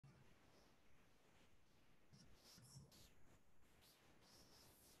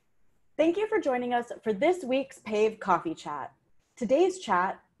Thank you for joining us for this week's PAVE Coffee Chat. Today's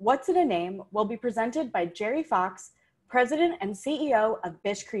chat, What's in a Name, will be presented by Jerry Fox, President and CEO of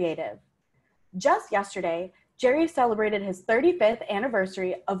Bish Creative. Just yesterday, Jerry celebrated his 35th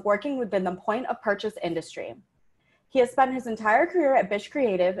anniversary of working within the point-of-purchase industry. He has spent his entire career at Bish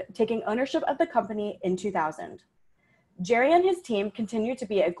Creative, taking ownership of the company in 2000. Jerry and his team continue to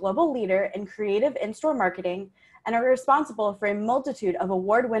be a global leader in creative in-store marketing and are responsible for a multitude of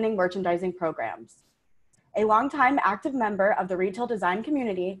award-winning merchandising programs. A longtime active member of the retail design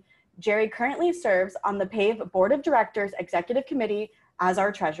community, Jerry currently serves on the PAVE Board of Directors Executive Committee as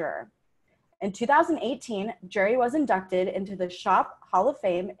our treasurer. In 2018, Jerry was inducted into the Shop Hall of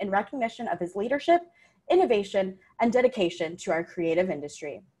Fame in recognition of his leadership, innovation, and dedication to our creative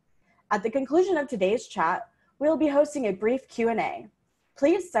industry. At the conclusion of today's chat, we'll be hosting a brief Q&A.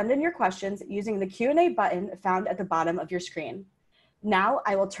 Please send in your questions using the Q&A button found at the bottom of your screen. Now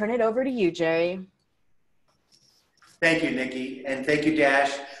I will turn it over to you, Jerry. Thank you, Nikki, and thank you,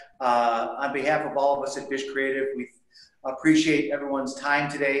 Dash. On behalf of all of us at Bish Creative, we appreciate everyone's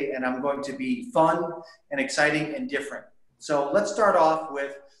time today, and I'm going to be fun and exciting and different. So let's start off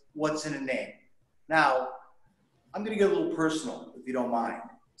with what's in a name. Now, I'm going to get a little personal, if you don't mind.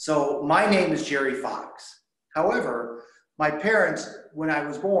 So my name is Jerry Fox. However, my parents, when I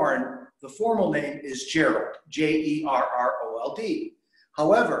was born, the formal name is Gerald, J-E-R-R-O-L-D.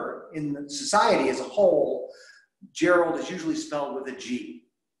 However, in society as a whole, Gerald is usually spelled with a G.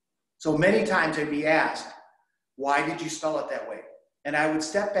 So many times I'd be asked, why did you spell it that way? And I would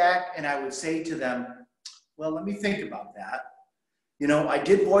step back and I would say to them, well, let me think about that. You know, I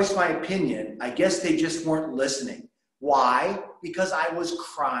did voice my opinion. I guess they just weren't listening. Why? Because I was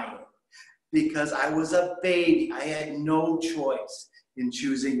crying. Because I was a baby. I had no choice in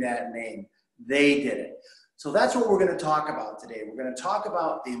choosing that name. They did it. So that's what we're going to talk about today. We're going to talk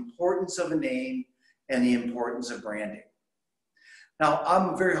about the importance of a name and the importance of branding. Now,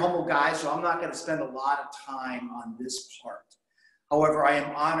 I'm a very humble guy, so I'm not going to spend a lot of time on this part. However, I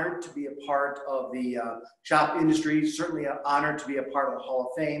am honored to be a part of the shop industry, certainly honored to be a part of the Hall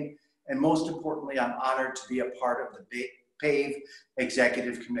of Fame, and most importantly, I'm honored to be a part of the PAVE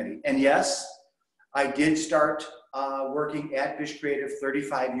Executive Committee. And yes, I did start working at Bish Creative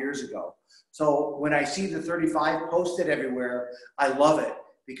 35 years ago. So when I see the 35 posted everywhere, I love it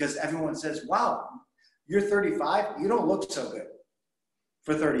because everyone says, wow, you're 35? You don't look so good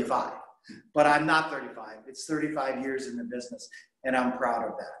for 35. But I'm not 35. It's 35 years in the business, and I'm proud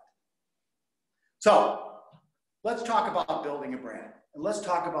of that. So let's talk about building a brand. And let's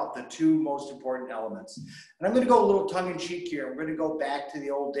talk about the two most important elements. And I'm going to go a little tongue-in-cheek here. I'm going to go back to the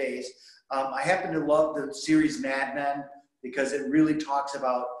old days. I happen to love the series Mad Men because it really talks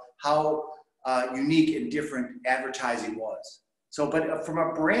about how unique and different advertising was. So, but from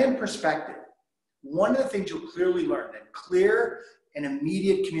a brand perspective, one of the things you'll clearly learn that clear and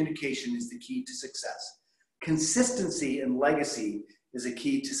immediate communication is the key to success. Consistency and legacy is a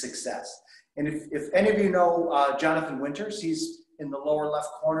key to success. And if any of you know Jonathan Winters, he's in the lower left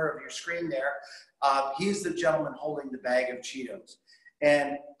corner of your screen there. He's the gentleman holding the bag of Cheetos.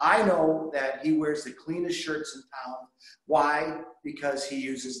 And I know that he wears the cleanest shirts in town. Why? Because he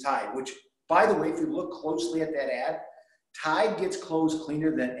uses Tide, which, by the way, if you look closely at that ad, Tide gets clothes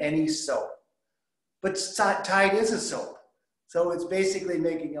cleaner than any soap. But Tide is a soap. So it's basically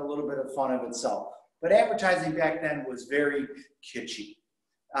making a little bit of fun of itself. But advertising back then was very kitschy.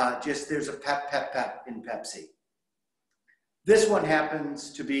 Just there's a pep, pep, pep in Pepsi. This one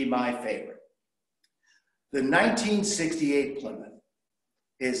happens to be my favorite. The 1968 Plymouth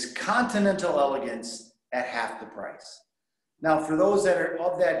is continental elegance at half the price. Now, for those that are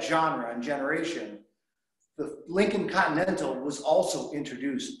of that genre and generation, the Lincoln Continental was also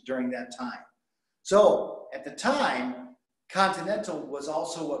introduced during that time. So at the time, Continental was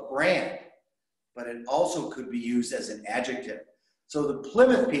also a brand, but it also could be used as an adjective. So the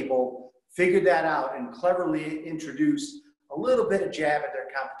Plymouth people figured that out and cleverly introduced a little bit of jab at their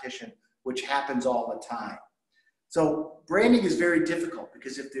competition, which happens all the time. So branding is very difficult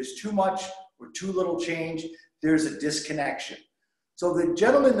because if there's too much or too little change, there's a disconnection. So the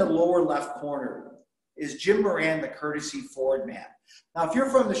gentleman in the lower left corner is Jim Moran, the courtesy Ford man. Now, if you're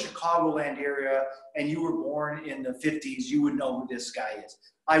from the Chicagoland area and you were born in the 50s, you would know who this guy is.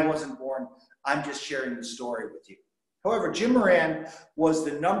 I wasn't born. I'm just sharing the story with you. However, Jim Moran was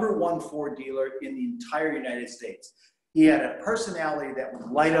the #1 Ford dealer in the entire United States. He had a personality that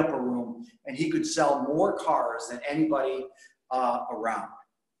would light up a room, and he could sell more cars than anybody around.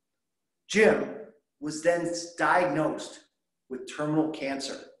 Jim was then diagnosed with terminal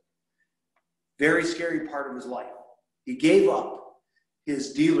cancer. Very scary part of his life. He gave up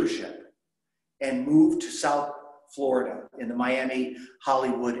his dealership and moved to South Florida in the Miami,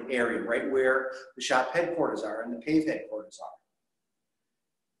 Hollywood area, right where the shop headquarters are and the PAVE headquarters are.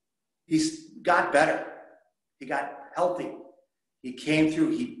 He got better. He got healthy. He came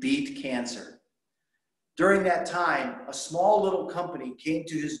through. He beat cancer. During that time, a small little company came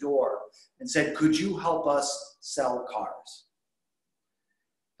to his door and said, could you help us sell cars?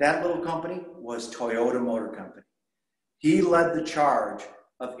 That little company was Toyota Motor Company. He led the charge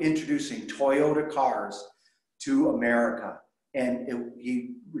of introducing Toyota cars to America. And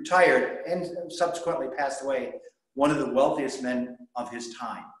he retired and subsequently passed away, one of the wealthiest men of his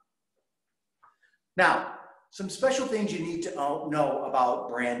time. Now, some special things you need to know about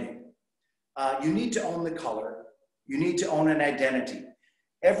branding. You need to own the color. You need to own an identity.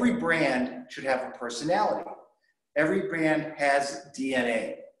 Every brand should have a personality. Every brand has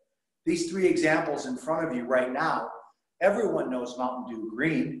DNA. These three examples in front of you right now, everyone knows Mountain Dew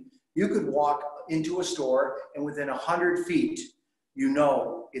Green. You could walk into a store and within 100 feet, you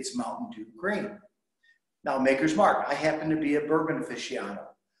know it's Mountain Dew Green. Now, Maker's Mark, I happen to be a bourbon aficionado.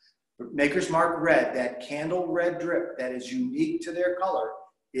 Maker's Mark Red, that candle red drip that is unique to their color,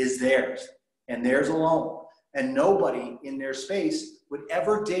 is theirs, and theirs alone. And nobody in their space would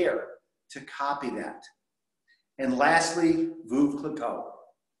ever dare to copy that. And lastly, Veuve Clicquot.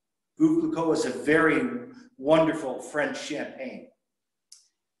 Veuve Clicquot is a very wonderful French champagne.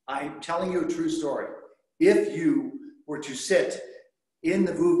 I'm telling you a true story. If you were to sit in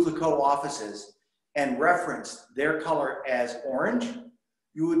the Veuve Clicquot offices and reference their color as orange,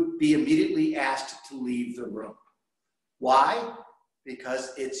 you would be immediately asked to leave the room. Why?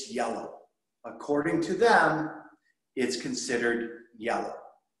 Because it's yellow. According to them, it's considered yellow.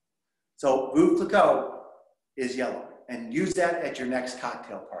 So Veuve Clicquot is yellow, and use that at your next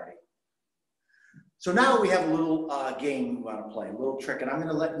cocktail party. So now we have a little game we want to play, a little trick, and I'm going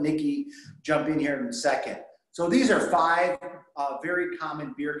to let Nikki jump in here in a second. So these are 5 very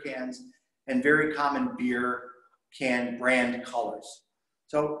common beer cans and very common beer can brand colors.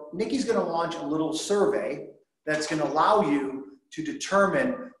 So Nikki's going to launch a little survey that's going to allow you to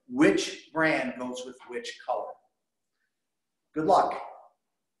determine which brand goes with which color. Good luck.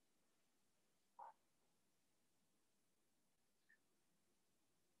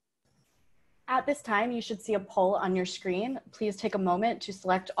 At this time, you should see a poll on your screen. Please take a moment to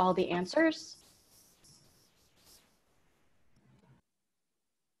select all the answers.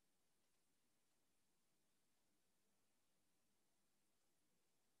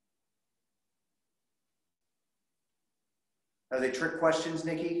 Are they trick questions,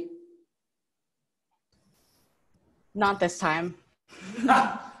 Nikki? Not this time.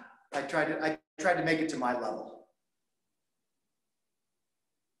 I tried to make it to my level.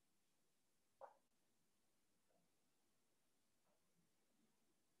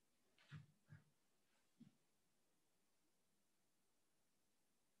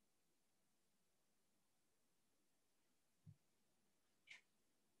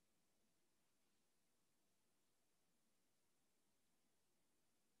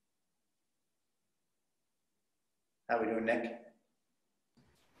 How we doing, Nick?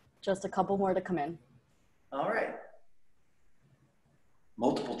 Just a couple more to come in. All right.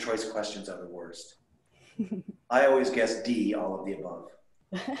 Multiple choice questions are the worst. I always guess D, all of the above.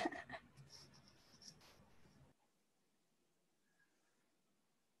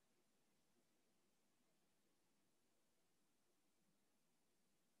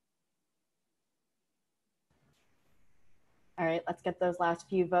 All right, let's get those last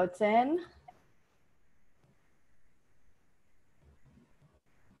few votes in.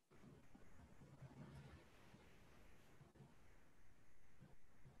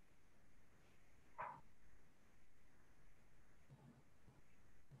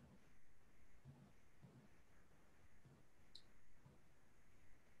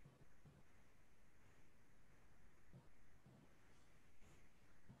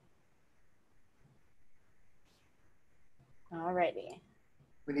 All righty.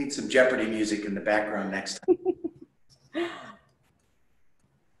 We need some Jeopardy music in the background next time.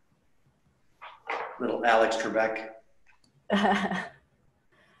 Little Alex Trebek.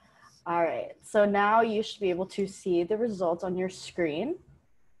 All right, so now you should be able to see the results on your screen.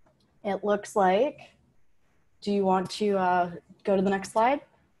 It looks like, do you want to go to the next slide?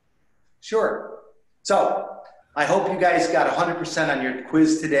 Sure. So I hope you guys got 100% on your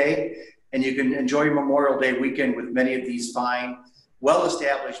quiz today, and you can enjoy Memorial Day weekend with many of these fine,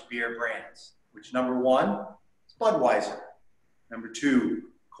 well-established beer brands, which number 1 is Budweiser, number 2,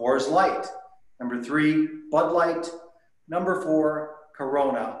 Coors Light, number 3, Bud Light, number 4,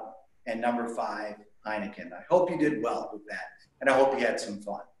 Corona, and number 5, Heineken. I hope you did well with that, and I hope you had some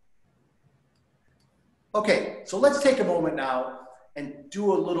fun. Okay, so let's take a moment now and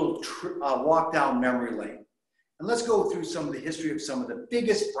do a little walk down memory lane. And let's go through some of the history of some of the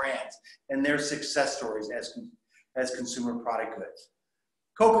biggest brands and their success stories as consumer product goods.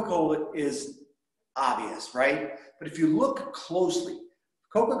 Coca-Cola is obvious, right? But if you look closely,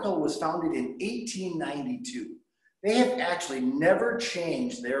 Coca-Cola was founded in 1892. They have actually never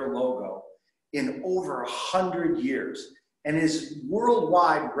changed their logo in over 100 years and is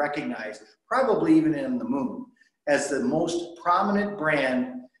worldwide recognized, probably even in the moon, as the most prominent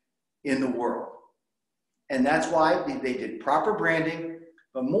brand in the world. And that's why they did proper branding,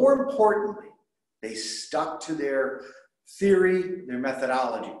 but more importantly, they stuck to their theory, their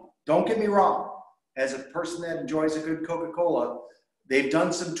methodology. Don't get me wrong, as a person that enjoys a good Coca-Cola, they've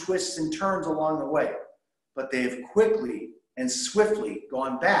done some twists and turns along the way, but they have quickly and swiftly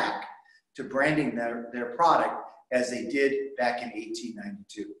gone back to branding their product as they did back in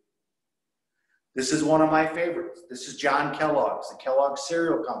 1892. This is one of my favorites. This is John Kellogg's, the Kellogg's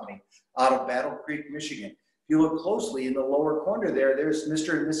Cereal Company out of Battle Creek, Michigan. If you look closely in the lower corner there, there's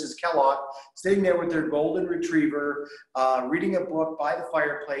Mr. and Mrs. Kellogg sitting there with their golden retriever, reading a book by the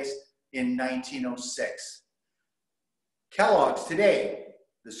fireplace in 1906. Kellogg's today,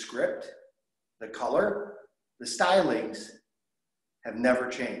 the script, the color, the stylings have never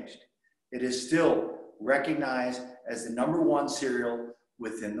changed. It is still recognized as the #1 cereal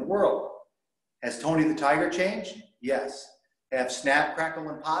within the world. Has Tony the Tiger changed? Yes. Have Snap, Crackle,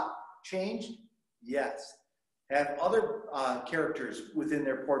 and Pop changed? Yes. Have other characters within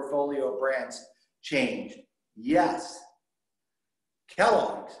their portfolio of brands changed? Yes.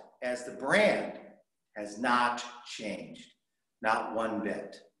 Kellogg's, as the brand, has not changed, not one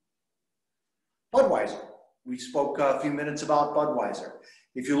bit. Budweiser. We spoke a few minutes about Budweiser.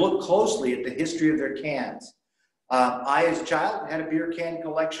 If you look closely at the history of their cans, I, as a child, had a beer can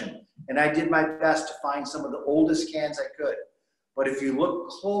collection, and I did my best to find some of the oldest cans I could. But if you look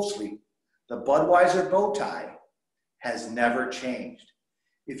closely, the Budweiser bow tie has never changed.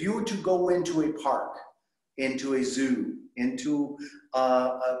 If you were to go into a park, into a zoo, into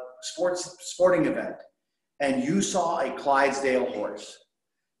a sporting event, and you saw a Clydesdale horse,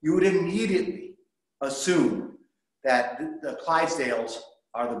 you would immediately assume that the Clydesdales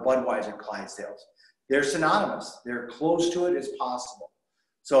are the Budweiser Clydesdales. They're synonymous. They're close to it as possible.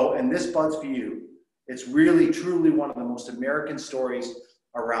 So, and this Bud's for you. It's really, truly one of the most American stories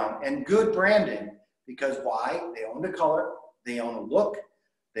around, and good branding, because why? They own the color, they own a look,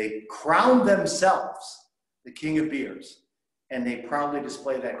 they crown themselves the king of beers, and they proudly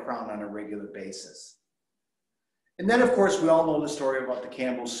display that crown on a regular basis. And then, of course, we all know the story about the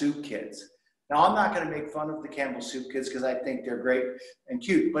Campbell Soup Kids. Now, I'm not going to make fun of the Campbell Soup Kids because I think they're great and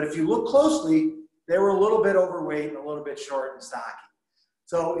cute, but if you look closely, they were a little bit overweight and a little bit short and stocky.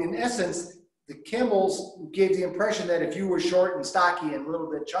 So in essence, the Campbells gave the impression that if you were short and stocky and a little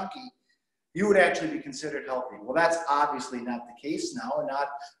bit chunky, you would actually be considered healthy. Well, that's obviously not the case now, and not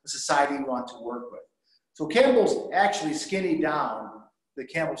a society we want to work with. So Campbell's actually skinny down the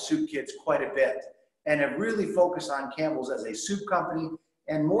Campbell Soup Kids quite a bit, and have really focused on Campbell's as a soup company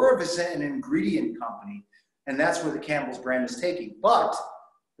and more of an ingredient company, and that's where the Campbell's brand is taking. But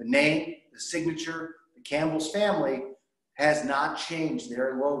the name, the signature, the Campbell's family has not changed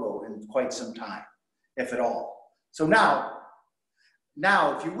their logo in quite some time, if at all. So now,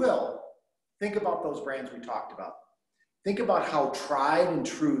 if you will, think about those brands we talked about. Think about how tried and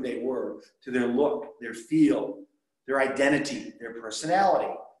true they were to their look, their feel, their identity, their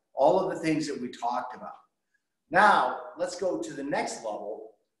personality, all of the things that we talked about. Now, let's go to the next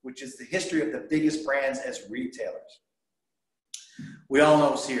level, which is the history of the biggest brands as retailers. We all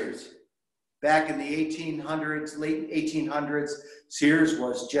know Sears. Back in the 1800s, late 1800s, Sears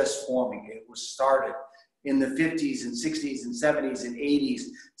was just forming. It was started. In the 50s and 60s and 70s and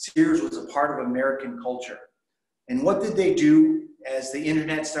 80s, Sears was a part of American culture. And what did they do as the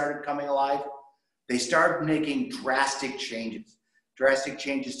internet started coming alive? They started making drastic changes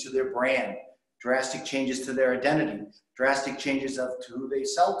to their brand, drastic changes to their identity, drastic changes to who they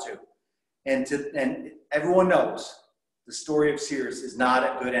sell to. And everyone knows the story of Sears is not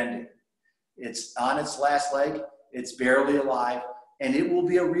a good ending. It's on its last leg, it's barely alive, and it will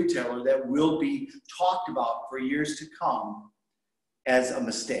be a retailer that will be talked about for years to come as a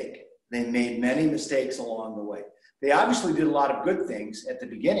mistake. They made many mistakes along the way. They obviously did a lot of good things at the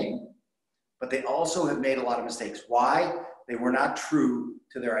beginning, but they also have made a lot of mistakes. Why? They were not true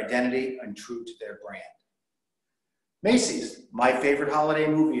to their identity and true to their brand. Macy's, my favorite holiday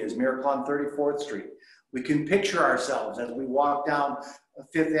movie is Miracle on 34th Street. We can picture ourselves as we walk down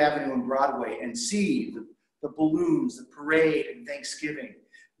Fifth Avenue and Broadway and see the balloons, the parade, and Thanksgiving.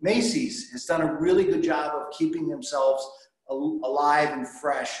 Macy's has done a really good job of keeping themselves alive and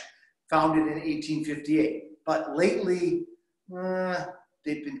fresh, founded in 1858. But lately,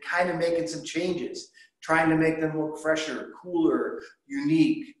 they've been kind of making some changes, trying to make them look fresher, cooler,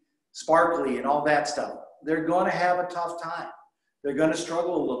 unique, sparkly, and all that stuff. They're going to have a tough time. They're going to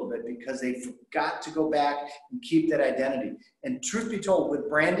struggle a little bit because they've got to go back and keep that identity. And truth be told, with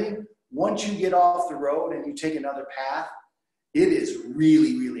branding, once you get off the road and you take another path, it is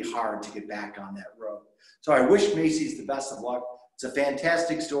really, really hard to get back on that road. So I wish Macy's the best of luck. It's a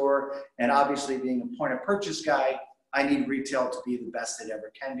fantastic store. And obviously, being a point of purchase guy, I need retail to be the best it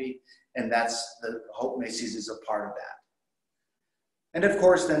ever can be. And that's the hope Macy's is a part of that. And of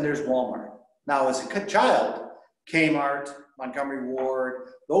course, then there's Walmart. Now, as a child, Kmart, Montgomery Ward,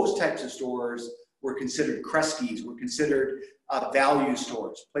 those types of stores were considered Kresge's, were considered value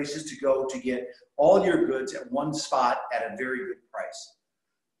stores, places to go to get all your goods at one spot at a very good price.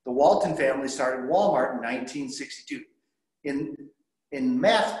 The Walton family started Walmart in 1962. In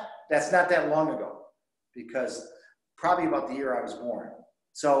math, that's not that long ago, because probably about the year I was born.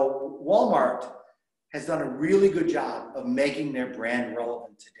 So Walmart has done a really good job of making their brand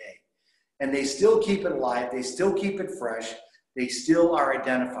relevant today. And they still keep it alive, they still keep it fresh, they still are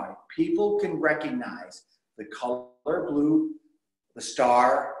identified. People can recognize the color blue, the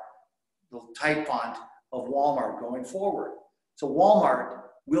star, the type font of Walmart going forward. So Walmart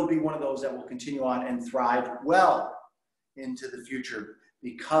will be one of those that will continue on and thrive well into the future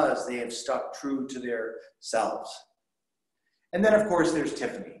because they have stuck true to their selves. And then of course there's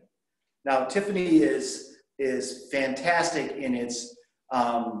Tiffany. Now Tiffany is fantastic in its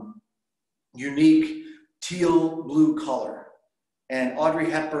unique teal blue color. And Audrey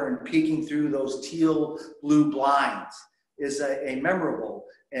Hepburn peeking through those teal blue blinds is a memorable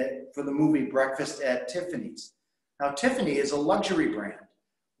for the movie Breakfast at Tiffany's. Now Tiffany is a luxury brand.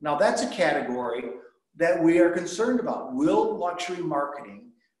 Now that's a category that we are concerned about. Will luxury marketing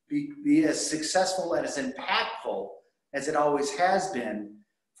be as successful and as impactful as it always has been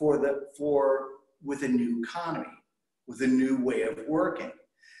with a new economy, with a new way of working?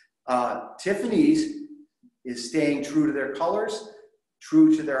 Tiffany's is staying true to their colors,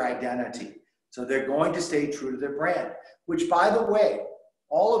 true to their identity. So they're going to stay true to their brand, which, by the way,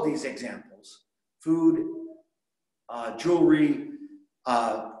 all of these examples, food, jewelry,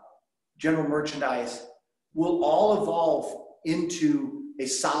 general merchandise, will all evolve into a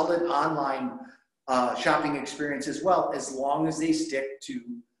solid online shopping experience as well, as long as they stick to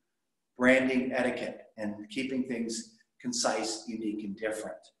branding etiquette and keeping things concise, unique, and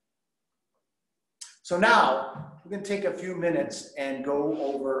different. So now we're going to take a few minutes and go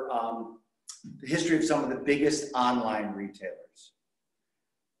over the history of some of the biggest online retailers.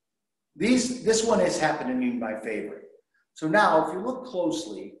 This one has happened to be my favorite. So now, if you look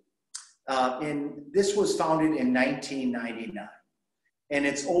closely, this was founded in 1999, and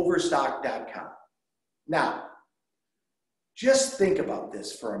it's Overstock.com. Now, just think about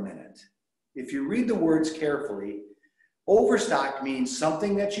this for a minute. If you read the words carefully, overstock means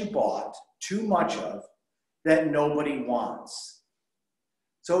something that you bought too much of that nobody wants.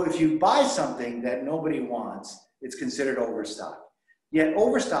 So if you buy something that nobody wants, it's considered overstock. Yet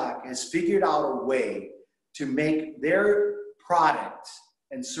Overstock has figured out a way to make their products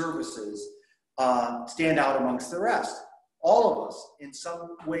and services stand out amongst the rest. All of us, in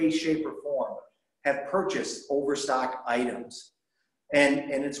some way, shape, or form, have purchased Overstock items, and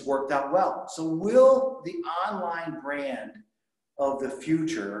it's worked out well. So will the online brand of the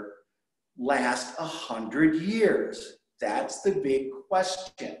future last 100 years? That's the big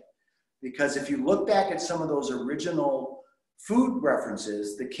question. Because if you look back at some of those original food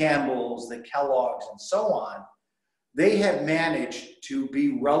references, the Campbell's, the Kellogg's, and so on, they have managed to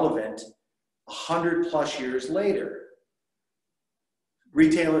be relevant 100+ years later.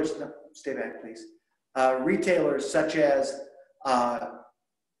 Retailers, no, stay back please. Retailers such as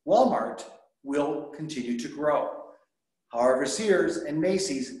Walmart will continue to grow. However, Sears and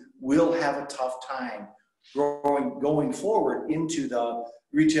Macy's will have a tough time going forward into the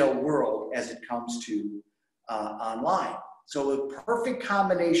retail world as it comes to online. So a perfect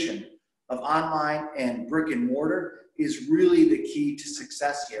combination of online and brick and mortar is really the key to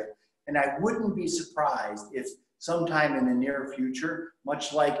success here. And I wouldn't be surprised if sometime in the near future,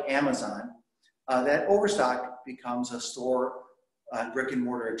 much like Amazon, that Overstock becomes a store brick and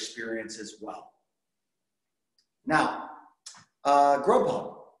mortar experience as well. Now,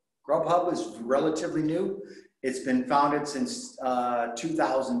 Grubhub. Grubhub is relatively new. It's been founded since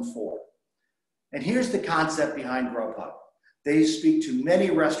 2004. And here's the concept behind Grubhub. They speak to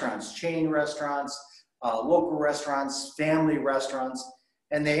many restaurants, chain restaurants, local restaurants, family restaurants,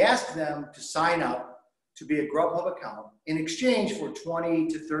 and they ask them to sign up to be a Grubhub account in exchange for 20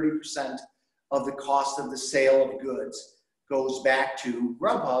 to 30% of the cost of the sale of goods goes back to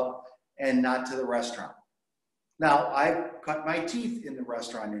Grubhub and not to the restaurant. Now, I've cut my teeth in the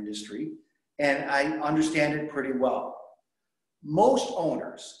restaurant industry, and I understand it pretty well. Most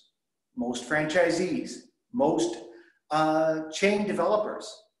owners, most franchisees, most chain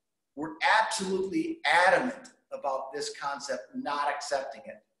developers were absolutely adamant about this concept, not accepting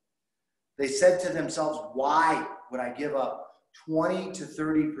it. They said to themselves, why would I give up 20 to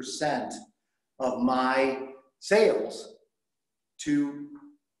 30% of my sales to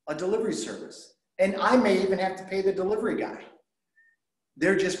a delivery service? And I may even have to pay the delivery guy.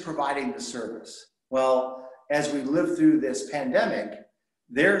 They're just providing the service. Well, as we live through this pandemic,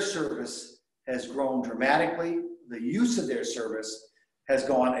 their service has grown dramatically. The use of their service has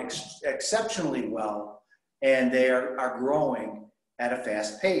gone exceptionally well, and they are growing at a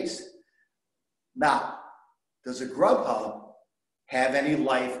fast pace. Now, does a Grubhub have any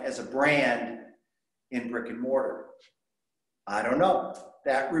life as a brand in brick and mortar? I don't know.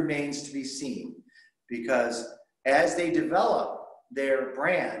 That remains to be seen, because as they develop their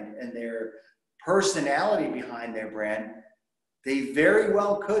brand and their personality behind their brand, they very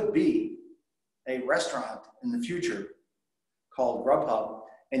well could be a restaurant in the future called Grubhub,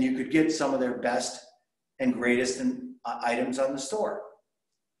 and you could get some of their best and greatest items on the store.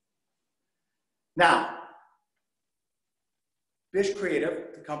 Now, Bish Creative,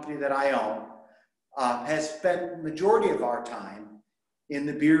 the company that I own, has spent the majority of our time in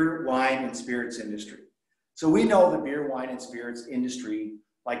the beer, wine, and spirits industry. So we know the beer, wine, and spirits industry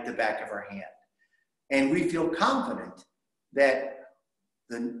like the back of our hand. And we feel confident that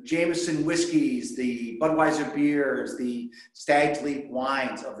the Jameson whiskeys, the Budweiser beers, the Stag's Leap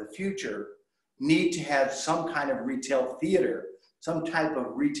wines of the future need to have some kind of retail theater, some type of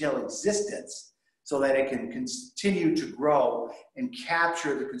retail existence, so that it can continue to grow and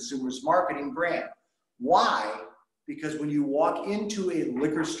capture the consumer's marketing brand. Why? Because when you walk into a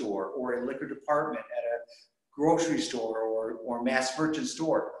liquor store or a liquor department at a grocery store or mass merchant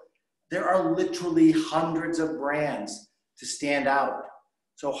store, there are literally hundreds of brands to stand out.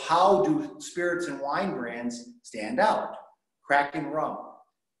 So how do spirits and wine brands stand out? Kraken rum.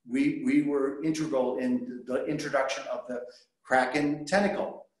 We were integral in the introduction of the Kraken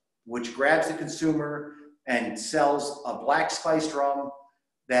Tentacle, which grabs the consumer and sells a black spiced rum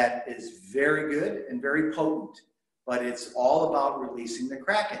that is very good and very potent, but it's all about releasing the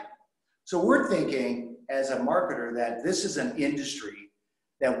Kraken. So we're thinking as a marketer that this is an industry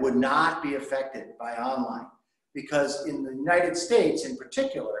that would not be affected by online, because in the United States in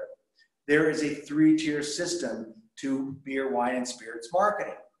particular, there is a 3-tier system to beer, wine, and spirits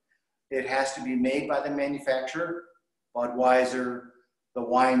marketing. It has to be made by the manufacturer, Budweiser, the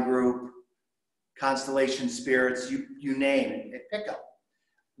wine group, Constellation Spirits, you name it, at pickup.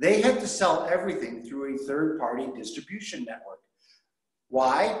 They have to sell everything through a third-party distribution network.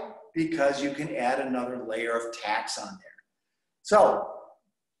 Why? Because you can add another layer of tax on there. So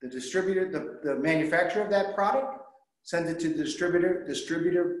the distributor, the manufacturer of that product sends it to the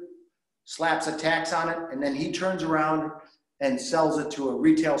distributor slaps a tax on it, and then he turns around and sells it to a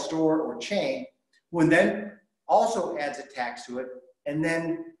retail store or chain, who then also adds a tax to it. And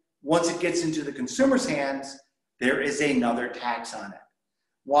then once it gets into the consumer's hands, there is another tax on it.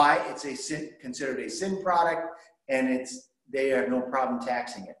 Why? It's considered a sin product, and they have no problem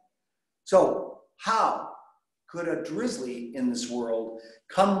taxing it. So how could a Drizzly in this world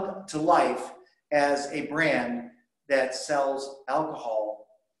come to life as a brand that sells alcohol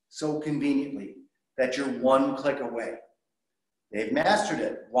so conveniently that you're one click away? They've mastered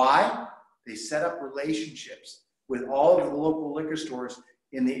it. Why? They set up relationships with all of the local liquor stores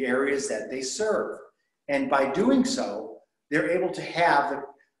in the areas that they serve. And by doing so, they're able to have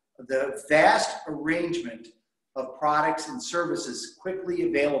the vast arrangement of products and services quickly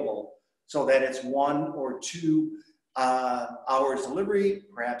available, so that it's 1 or 2 hours delivery,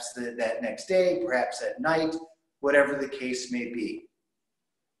 perhaps that next day, perhaps at night, whatever the case may be.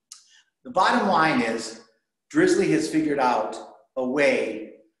 The bottom line is, Drizzly has figured out a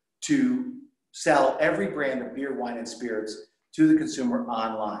way to sell every brand of beer, wine, and spirits to the consumer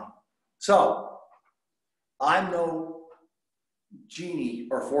online. So, I'm no genie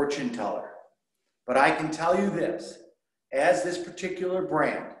or fortune teller, but I can tell you this: as this particular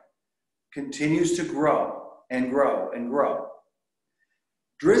brand continues to grow and grow and grow,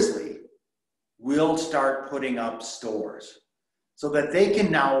 Drizzly will start putting up stores so that they can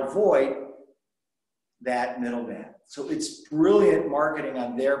now avoid that middleman. So it's brilliant marketing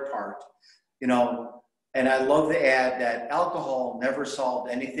on their part. You know, And I love the ad that alcohol never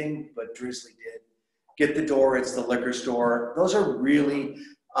solved anything, but Drizzly did. Get the door, it's the liquor store. Those are really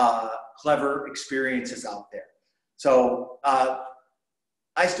clever experiences out there. So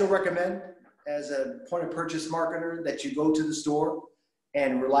I still recommend, as a point of purchase marketer, that you go to the store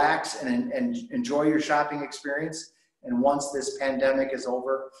and relax and enjoy your shopping experience. And once this pandemic is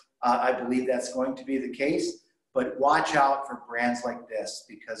over, I believe that's going to be the case. But watch out for brands like this,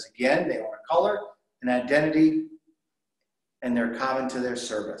 because again, they own a color, an identity, and they're common to their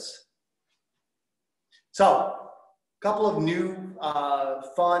service. So, a couple of new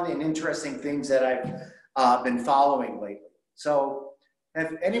fun and interesting things that I've been following lately. So,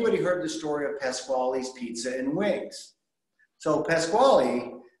 have anybody heard the story of Pasquale's Pizza and Wings? So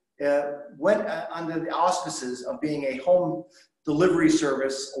Pasquale went under the auspices of being a home delivery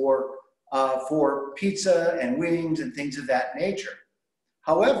service or for pizza and wings and things of that nature.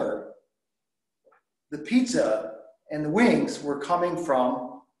 However, the pizza and the wings were coming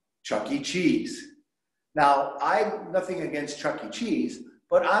from Chuck E. Cheese. Now, I'm nothing against Chuck E. Cheese,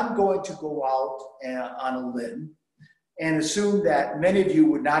 but I'm going to go out on a limb and assume that many of you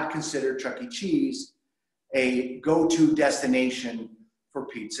would not consider Chuck E. Cheese a go-to destination for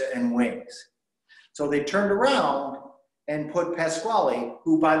pizza and wings. So they turned around and put Pasquale,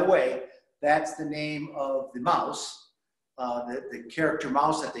 who, by the way, that's the name of the mouse, the character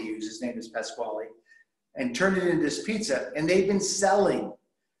mouse that they use, his name is Pasquale, and turned it into this pizza. And they've been selling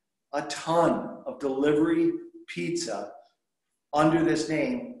a ton of delivery pizza under this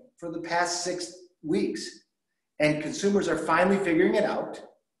name for the past 6 weeks. And consumers are finally figuring it out.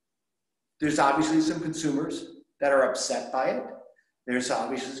 There's obviously some consumers that are upset by it. There's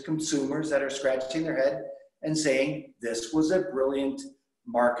obviously consumers that are scratching their head and saying this was a brilliant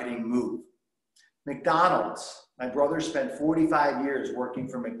marketing move. McDonald's, my brother spent 45 years working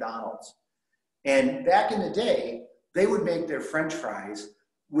for McDonald's. And back in the day, they would make their French fries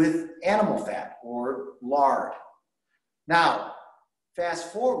with animal fat or lard. Now,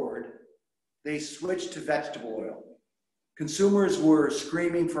 fast forward, they switched to vegetable oil. Consumers were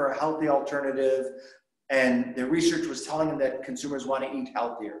screaming for a healthy alternative, and the research was telling them that consumers want to eat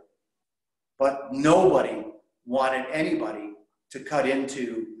healthier. But nobody wanted anybody to cut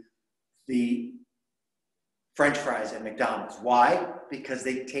into the French fries at McDonald's. Why? Because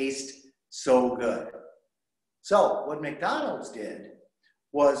they taste so good. So what McDonald's did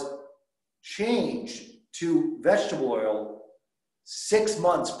was change to vegetable oil 6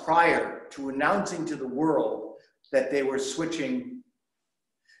 months prior to announcing to the world that they were switching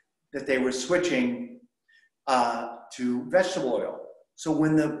to vegetable oil. So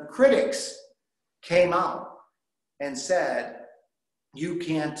when the critics came out and said, you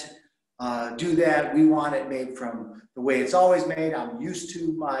can't do that, we want it made from the way it's always made, I'm used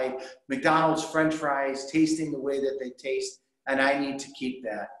to my McDonald's French fries tasting the way that they taste, and I need to keep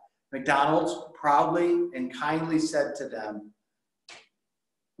that. McDonald's proudly and kindly said to them,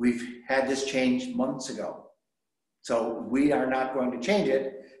 we've had this changed months ago. So we are not going to change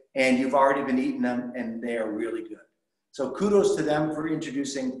it, and you've already been eating them, and they are really good. So kudos to them for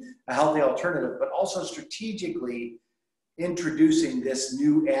introducing a healthy alternative, but also strategically introducing this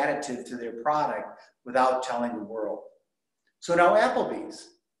new additive to their product without telling the world. So now Applebee's.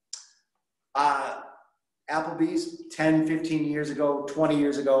 Applebee's 10, 15 years ago, 20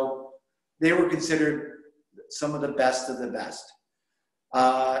 years ago, they were considered some of the best of the best.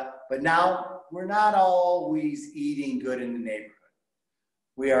 But now we're not always eating good in the neighborhood.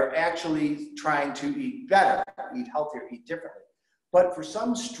 We are actually trying to eat better, eat healthier, eat differently. But for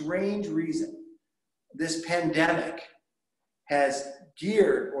some strange reason, this pandemic has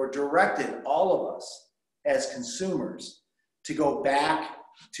geared or directed all of us as consumers to go back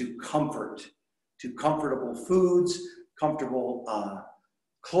to comfort, to comfortable foods, comfortable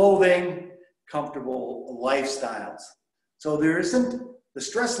clothing, comfortable lifestyles. So the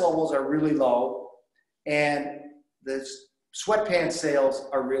stress levels are really low, and the sweatpants sales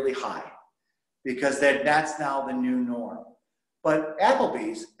are really high because that's now the new norm. But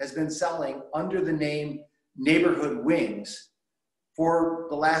Applebee's has been selling under the name Neighborhood Wings for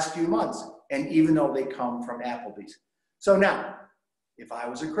the last few months, and even though they come from Applebee's. So now, if I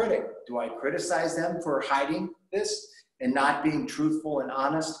was a critic, do I criticize them for hiding this and not being truthful and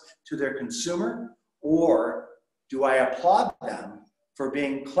honest to their consumer? Or do I applaud them for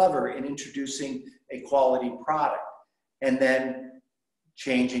being clever in introducing a quality product and then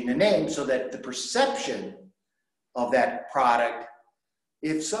changing the name so that the perception of that product,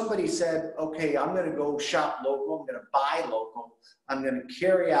 if somebody said, okay, I'm going to go shop local, I'm going to buy local, I'm going to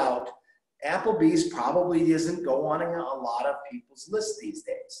carry out, Applebee's probably isn't going on a lot of people's lists these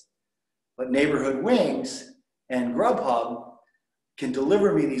days. But Neighborhood Wings and Grubhub can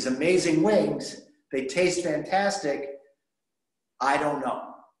deliver me these amazing wings. They taste fantastic. I don't know.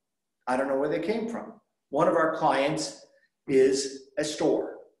 I don't know where they came from. One of our clients is a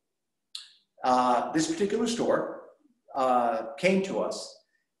store. This particular store came to us,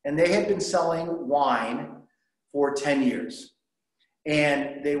 and they had been selling wine for 10 years.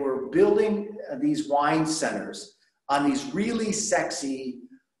 And they were building these wine centers on these really sexy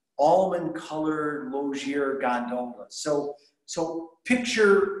almond-colored Logier gondolas. So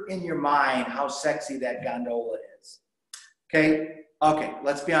picture in your mind how sexy that gondola is. Okay,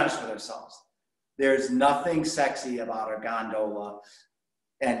 let's be honest with ourselves. There's nothing sexy about a gondola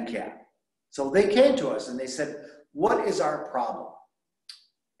end cap. So they came to us and they said, what is our problem?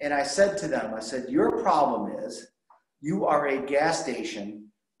 And I said to them, your problem is you are a gas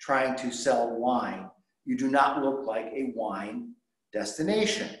station trying to sell wine. You do not look like a wine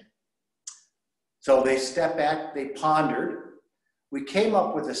destination. So they stepped back, they pondered. We came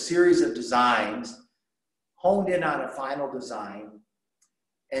up with a series of designs, honed in on a final design,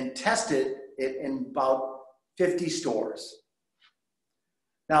 and tested it in about 50 stores.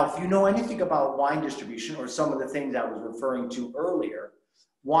 Now, if you know anything about wine distribution or some of the things I was referring to earlier,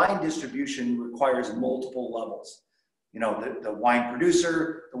 wine distribution requires multiple levels. You know, the wine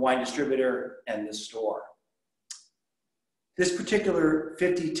producer, the wine distributor, and the store. This particular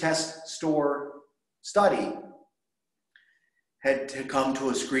 50 test store study had to come to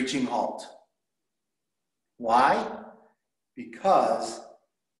a screeching halt. Why? Because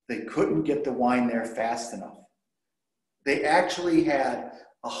they couldn't get the wine there fast enough. They actually had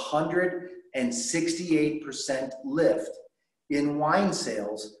 168% lift in wine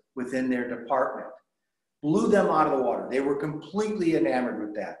sales within their department. Blew them out of the water. They were completely enamored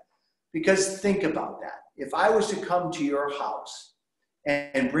with that. Because think about that. If I was to come to your house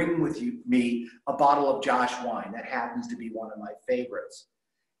and bring with me a bottle of Josh wine, that happens to be one of my favorites,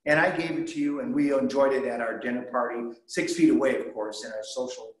 and I gave it to you and we enjoyed it at our dinner party, 6 feet away, of course, in our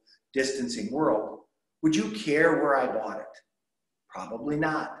social distancing world, would you care where I bought it? Probably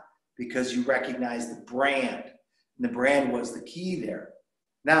not, because you recognize the brand, and the brand was the key there.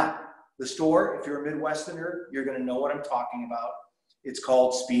 Now, the store, if you're a Midwesterner, you're going to know what I'm talking about. It's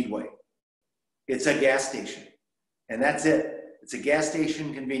called Speedway. It's a gas station, and that's it. It's a gas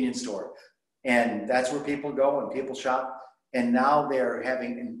station convenience store, and that's where people go and people shop, and now they're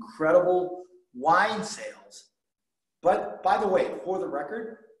having incredible wine sales. But by the way, for the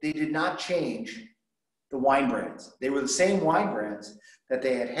record, they did not change the wine brands. They were the same wine brands that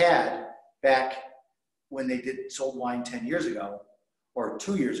they had back when they sold wine 10 years ago or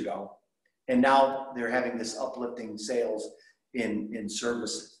 2 years ago. And now they're having this uplifting sales in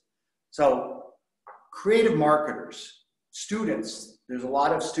services. So creative marketers, students, there's a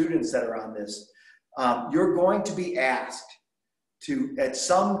lot of students that are on this. You're going to be asked to, at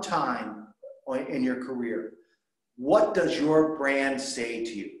some time in your career, what does your brand say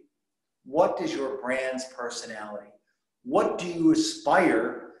to you? What is your brand's personality? What do you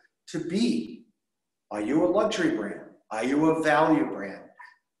aspire to be? Are you a luxury brand? Are you a value brand?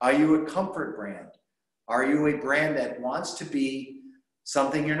 Are you a comfort brand? Are you a brand that wants to be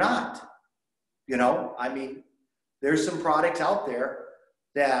something you're not? You know, I mean, there's some products out there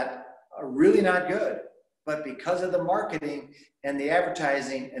that are really not good, but because of the marketing and the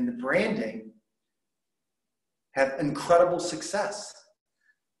advertising and the branding, have incredible success.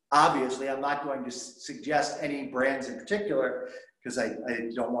 Obviously, I'm not going to suggest any brands in particular because I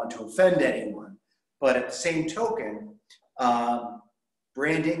don't want to offend anyone. But at the same token,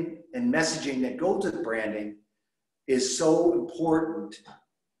 branding and messaging that goes with branding is so important.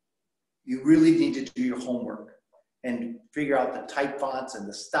 You really need to do your homework and figure out the type fonts and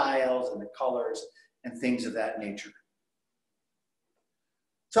the styles and the colors and things of that nature.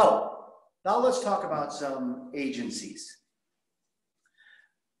 So now let's talk about some agencies.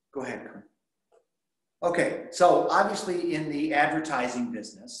 Go ahead, Karen. Okay, so obviously in the advertising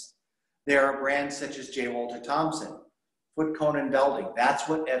business, there are brands such as J. Walter Thompson, Foot Cone Belding. That's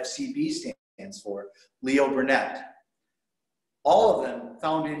what FCB stands for, Leo Burnett. All of them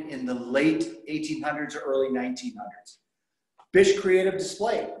founded in the late 1800s or early 1900s. Bish Creative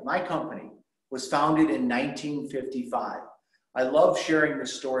Display, my company, was founded in 1955. I love sharing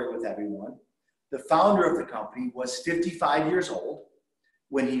this story with everyone. The founder of the company was 55 years old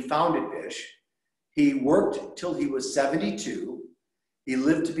when he founded Bish. He worked till he was 72. He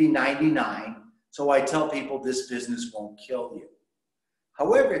lived to be 99. So I tell people this business won't kill you.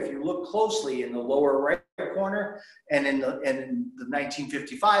 However, if you look closely in the lower right corner and in the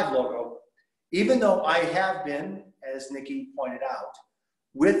 1955 logo, even though I have been, as Nikki pointed out,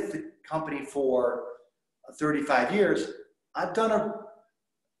 with company for 35 years, I've done a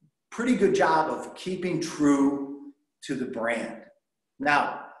pretty good job of keeping true to the brand.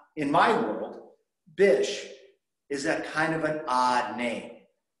 Now, in my world, Bish is a kind of an odd name.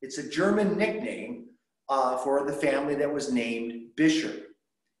 It's a German nickname for the family that was named Bisher,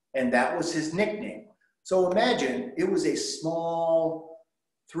 and that was his nickname. So imagine it was a small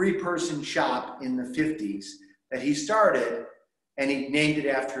 3-person shop in the 50s that he started, and he named it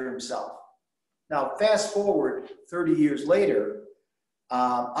after himself. Now, fast forward 30 years later,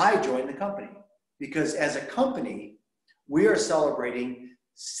 I joined the company because as a company, we are celebrating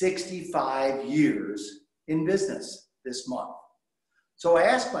 65 years in business this month. So I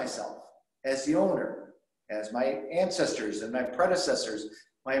asked myself, as the owner, as my ancestors and my predecessors,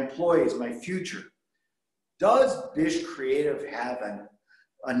 my employees, my future, does Bish Creative have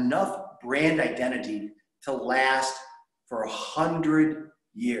enough brand identity to last for 100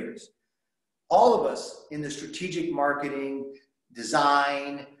 years? All of us in the strategic marketing,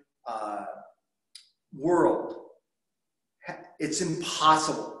 design world, it's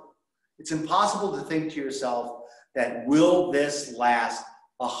impossible. It's impossible to think to yourself that will this last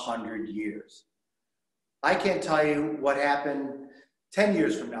 100 years? I can't tell you what happened 10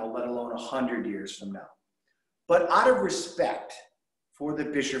 years from now, let alone 100 years from now. But out of respect for the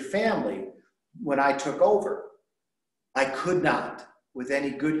Bisher family, when I took over, I could not, with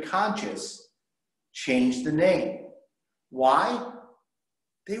any good conscience, change the name. Why?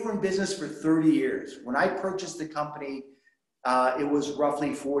 They were in business for 30 years. When I purchased the company, it was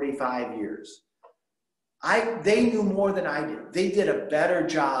roughly 45 years. They knew more than I did. They did a better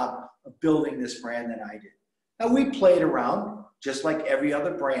job of building this brand than I did. Now, we played around, just like every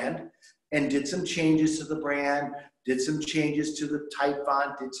other brand, and did some changes to the brand, did some changes to the type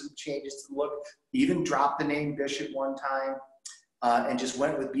font, did some changes to the look, even dropped the name Bish at one time, and just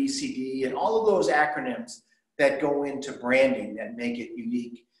went with BCD and all of those acronyms that go into branding that make it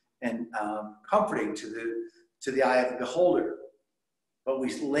unique and comforting to the eye of the beholder. But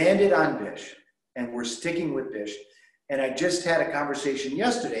we landed on Bish, and we're sticking with Bish. And I just had a conversation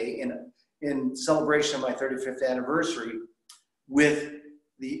yesterday in celebration of my 35th anniversary with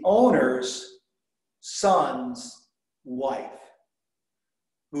the owner's son's wife,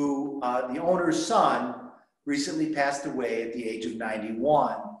 who the owner's son recently passed away at the age of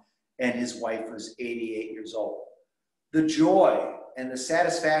 91, and his wife was 88 years old. The joy and the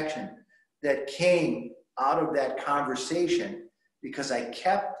satisfaction that came out of that conversation, because I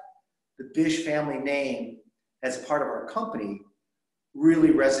kept the Bish family name as part of our company, really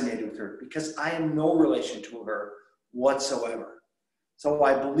resonated with her, because I am no relation to her whatsoever. So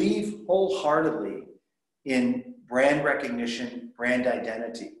I believe wholeheartedly in brand recognition, brand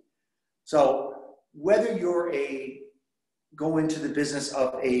identity. So whether you're go into the business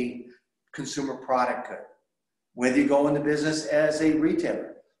of a consumer product good, whether you go into business as a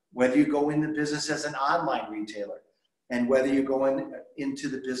retailer, whether you go into business as an online retailer, and whether you go into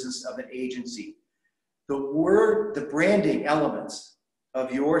the business of an agency, the branding elements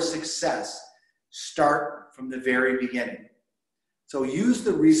of your success start from the very beginning. So use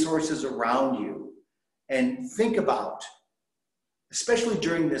the resources around you and think about, especially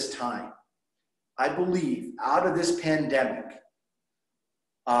during this time, I believe out of this pandemic,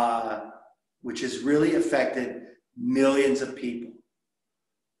 which has really affected millions of people,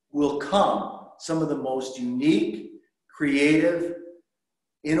 will come some of the most unique, creative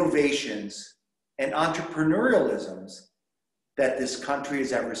innovations and entrepreneurialisms that this country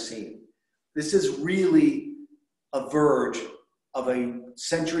has ever seen. This is really a verge of a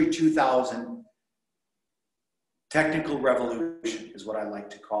century 2000 technical revolution, is what I like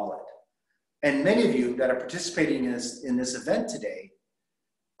to call it. And many of you that are participating in this event today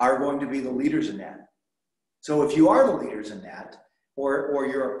are going to be the leaders in that. So if you are the leaders in that, or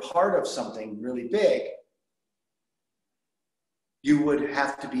you're a part of something really big, you would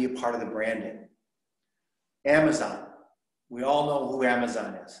have to be a part of the branding. Amazon, we all know who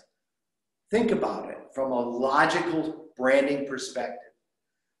Amazon is. Think about it from a logical branding perspective.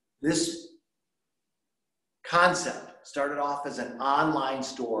 This concept started off as an online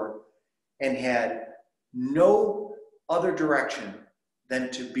store and had no other direction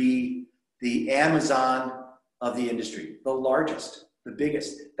than to be the Amazon of the industry, the largest, the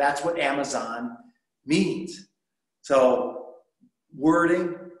biggest. That's what Amazon means. So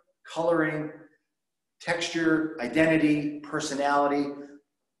wording, coloring, texture, identity, personality,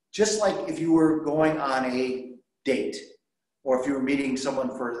 just like if you were going on a date or if you were meeting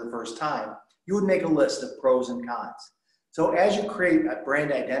someone for the first time, you would make a list of pros and cons. So as you create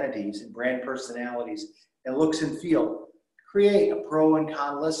brand identities and brand personalities and looks and feel, create a pro and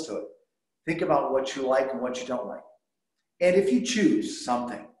con list to it. Think about what you like and what you don't like. And if you choose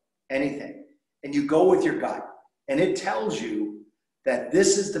something, anything, and you go with your gut, and it tells you that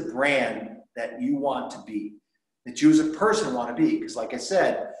this is the brand that you want to be, that you as a person want to be, because like I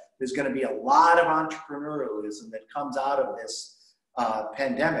said, there's going to be a lot of entrepreneurialism that comes out of this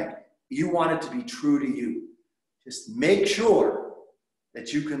pandemic. You want it to be true to you. Just make sure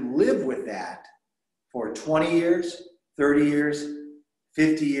that you can live with that for 20 years, 30 years,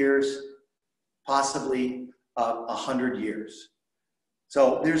 50 years, possibly 100 years.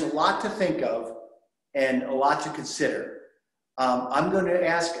 So there's a lot to think of and a lot to consider. I'm going to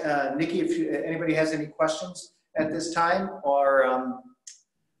ask Nikki if anybody has any questions at this time, or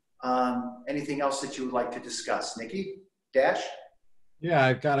anything else that you would like to discuss. Nikki, Dash? Yeah,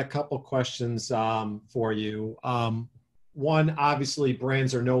 I've got a couple questions for you. One, obviously,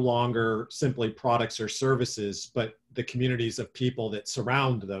 brands are no longer simply products or services, but the communities of people that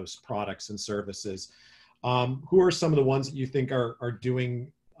surround those products and services. Who are some of the ones that you think are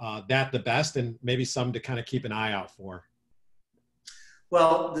doing that the best, and maybe some to kind of keep an eye out for?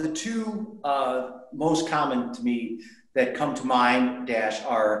 Well, the two most common to me that come to mind, Dash,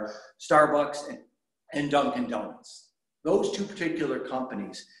 are Starbucks and Dunkin' Donuts. Those two particular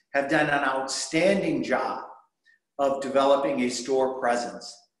companies have done an outstanding job of developing a store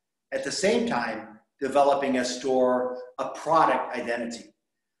presence. At the same time, developing a product identity.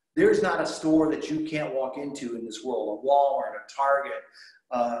 There's not a store that you can't walk into in this world, a Walmart, a Target,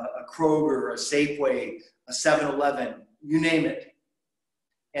 a Kroger, a Safeway, a 7-Eleven, you name it.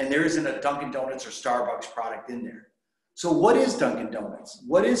 And there isn't a Dunkin' Donuts or Starbucks product in there. So what is Dunkin' Donuts?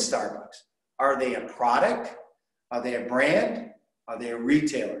 What is Starbucks? Are they a product? Are they a brand? Are they a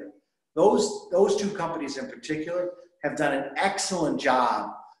retailer? Those two companies in particular have done an excellent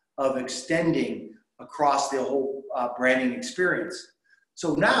job of extending across the whole branding experience.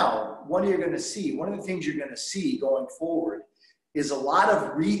 So now, one of the things you're going to see going forward is a lot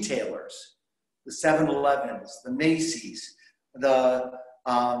of retailers, the 7-Elevens, the Macy's, the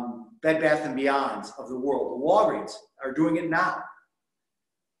Bed Bath & Beyonds of the world, the Walgreens are doing it now.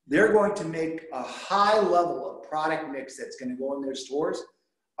 They're going to make a high level of product mix that's going to go in their stores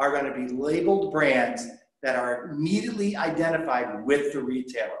are going to be labeled brands that are immediately identified with the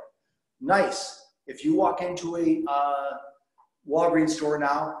retailer. Nice. If you walk into a Walgreens store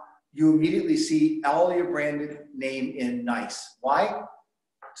now, you immediately see all your branded name in nice. Why?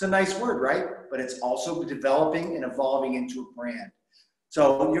 It's a nice word, right? But it's also developing and evolving into a brand.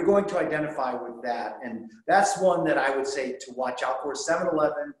 So you're going to identify with that. And that's one that I would say to watch out for.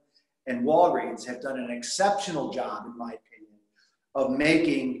 7-Eleven and Walgreens have done an exceptional job, in my opinion, of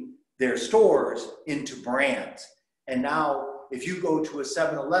making their stores into brands. And now if you go to a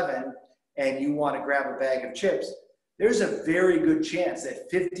 7-Eleven and you want to grab a bag of chips, there's a very good chance that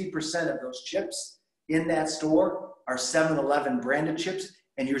 50% of those chips in that store are 7-Eleven branded chips,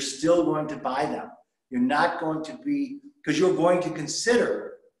 and you're still going to buy them. You're not going to be, because you're going to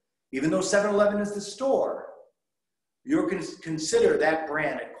consider, even though 7-Eleven is the store, you're going to consider that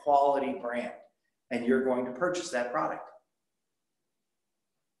brand a quality brand, and you're going to purchase that product.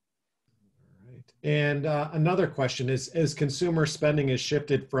 All right. And another question is, as consumer spending has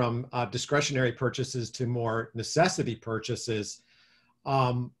shifted from discretionary purchases to more necessity purchases,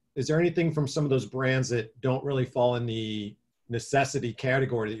 is there anything from some of those brands that don't really fall in the necessity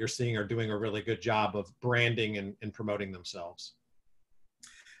category that you're seeing are doing a really good job of branding and promoting themselves?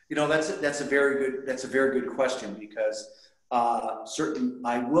 You know, that's a very good question, because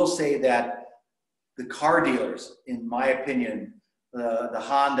I will say that the car dealers, in my opinion, the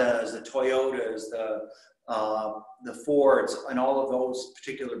Hondas, the Toyotas, the Fords, and all of those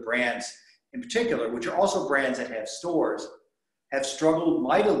particular brands in particular, which are also brands that have stores, have struggled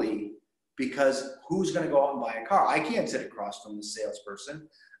mightily, because who's going to go out and buy a car? I can't sit across from the salesperson.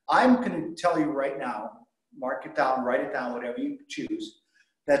 I'm going to tell you right now, mark it down, write it down, whatever you choose,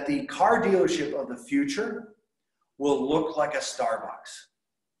 that the car dealership of the future will look like a Starbucks.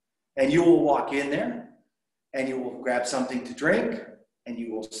 And you will walk in there, and you will grab something to drink, and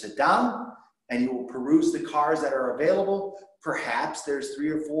you will sit down, and you will peruse the cars that are available. Perhaps there's 3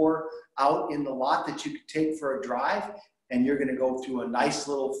 or 4 out in the lot that you could take for a drive, and you're going to go through a nice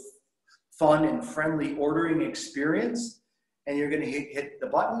little fun and friendly ordering experience, and you're going to hit the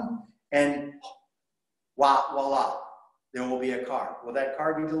button, and voila, there will be a car. Will that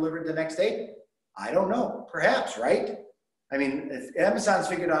car be delivered the next day? I don't know. Perhaps, right? I mean, if Amazon's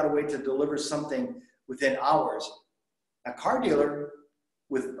figured out a way to deliver something within hours, a car dealer,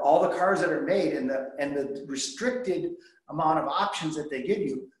 with all the cars that are made and the restricted amount of options that they give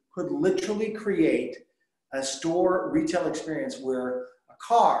you, could literally create a store retail experience where a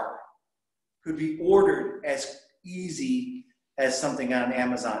car could be ordered as easy as something on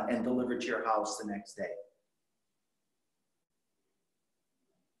Amazon and delivered to your house the next day.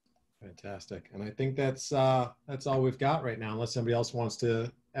 Fantastic. And I think that's all we've got right now, unless somebody else wants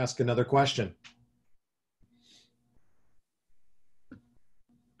to ask another question.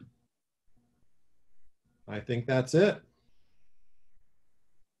 I think that's it.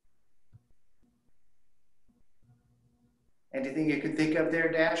 Anything you could think of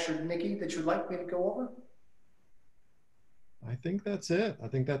there, Dash or Nikki, that you'd like me to go over? I think that's it. I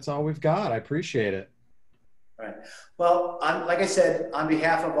think that's all we've got. I appreciate it. All right. Well, like I said, on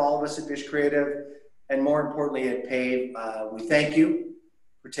behalf of all of us at Bish Creative, and more importantly at PAVE, we thank you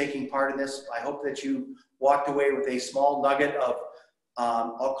for taking part in this. I hope that you walked away with a small nugget of,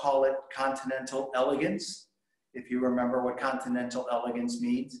 I'll call it continental elegance, if you remember what continental elegance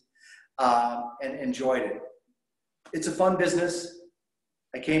means, and enjoyed it. It's a fun business.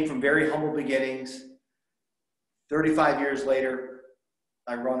 I came from very humble beginnings. 35 years later,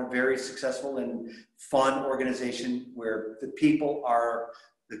 I run a very successful and fun organization where the people are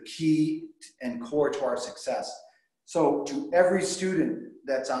the key and core to our success. So to every student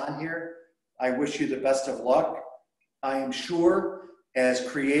that's on here, I wish you the best of luck. I am sure as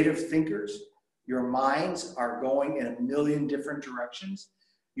creative thinkers, your minds are going in a million different directions.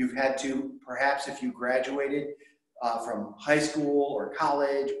 You've had to, perhaps if you graduated from high school or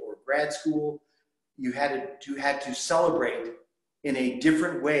college or grad school, you had to celebrate in a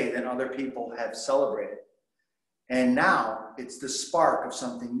different way than other people have celebrated. And now it's the spark of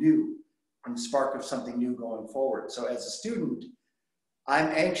something new and the spark of something new going forward. So as a student, I'm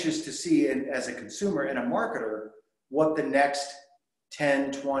anxious to see, and as a consumer and a marketer, what the next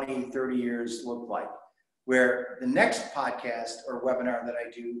 10, 20, 30 years look like, where the next podcast or webinar that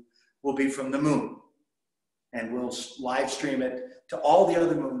I do will be from the moon. And we'll live stream it to all the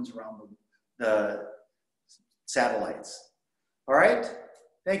other moons around the satellites. All right.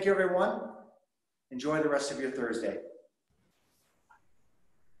 Thank you, everyone. Enjoy the rest of your Thursday.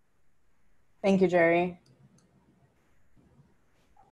 Thank you, Jerry.